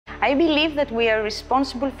I believe that we are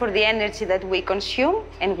responsible for the energy that we consume,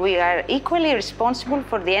 and we are equally responsible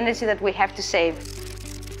for the energy that we have to save.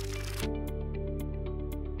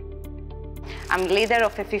 I'm leader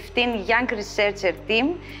of a 15 young researcher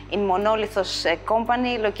team in Monolithos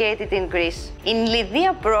company located in Greece. In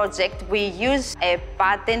Lydia project, we use a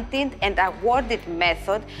patented and awarded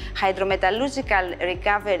method, hydrometallurgical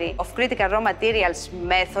recovery of critical raw materials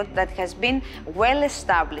method that has been well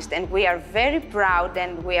established. And we are very proud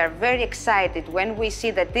and we are very excited when we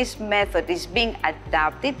see that this method is being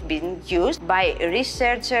adapted, being used by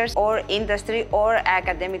researchers or industry or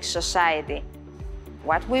academic society.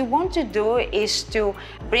 What we want to do is to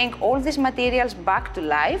bring all these materials back to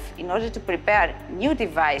life in order to prepare new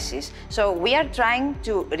devices. So we are trying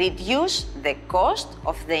to reduce the cost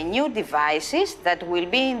of the new devices that will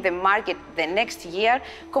be in the market the next year,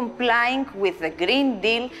 complying with the Green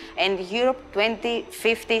Deal and Europe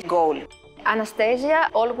 2050 goal. Anastasia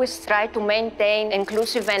always tries to maintain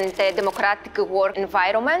inclusive and democratic work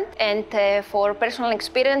environment, and for personal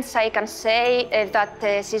experience I can say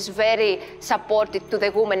that she's very supportive to the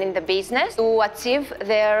women in the business to achieve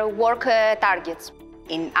their work targets.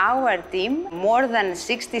 In our team, more than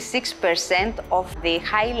 66% of the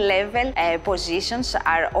high-level positions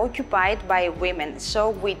are occupied by women. So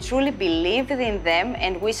we truly believe in them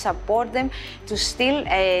and we support them to still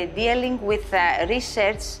dealing with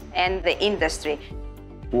research and the industry.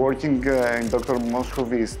 Working in Dr.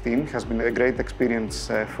 Moscovit's team has been a great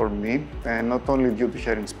experience for me, not only due to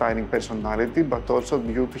her inspiring personality, but also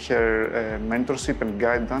due to her mentorship and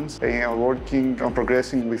guidance working on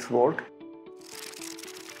progressing with work.